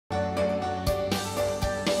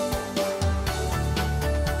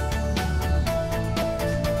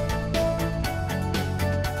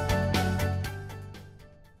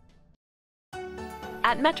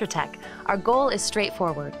At MetraTech, our goal is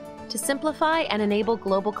straightforward: to simplify and enable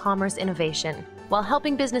global commerce innovation while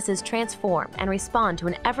helping businesses transform and respond to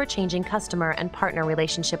an ever-changing customer and partner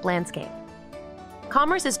relationship landscape.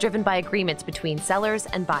 Commerce is driven by agreements between sellers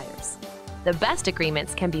and buyers. The best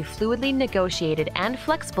agreements can be fluidly negotiated and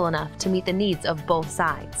flexible enough to meet the needs of both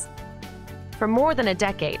sides. For more than a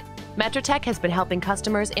decade, MetraTech has been helping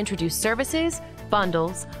customers introduce services,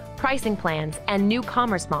 bundles, pricing plans, and new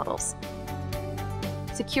commerce models,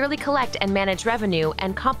 securely collect and manage revenue,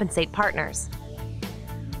 and compensate partners.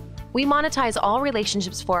 We monetize all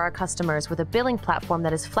relationships for our customers with a billing platform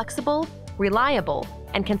that is flexible, reliable,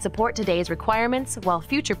 and can support today's requirements while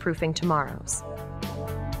future-proofing tomorrow's.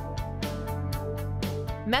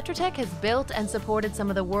 MetraTech has built and supported some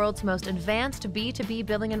of the world's most advanced B2B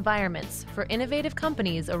billing environments for innovative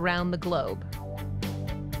companies around the globe.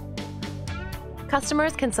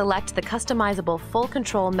 Customers can select the customizable full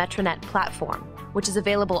control MetraNet platform, which is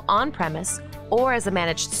available on-premise or as a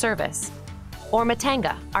managed service, or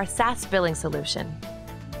Matanga, our SaaS billing solution.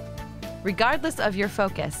 Regardless of your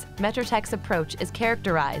focus, MetraTech's approach is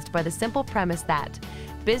characterized by the simple premise that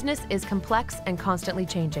business is complex and constantly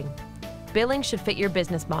changing. Billing should fit your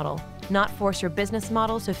business model, not force your business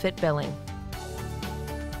model to fit billing.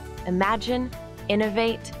 Imagine,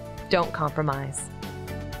 innovate, don't compromise.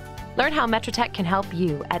 Learn how MetraTech can help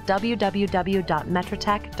you at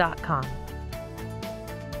www.metratech.com.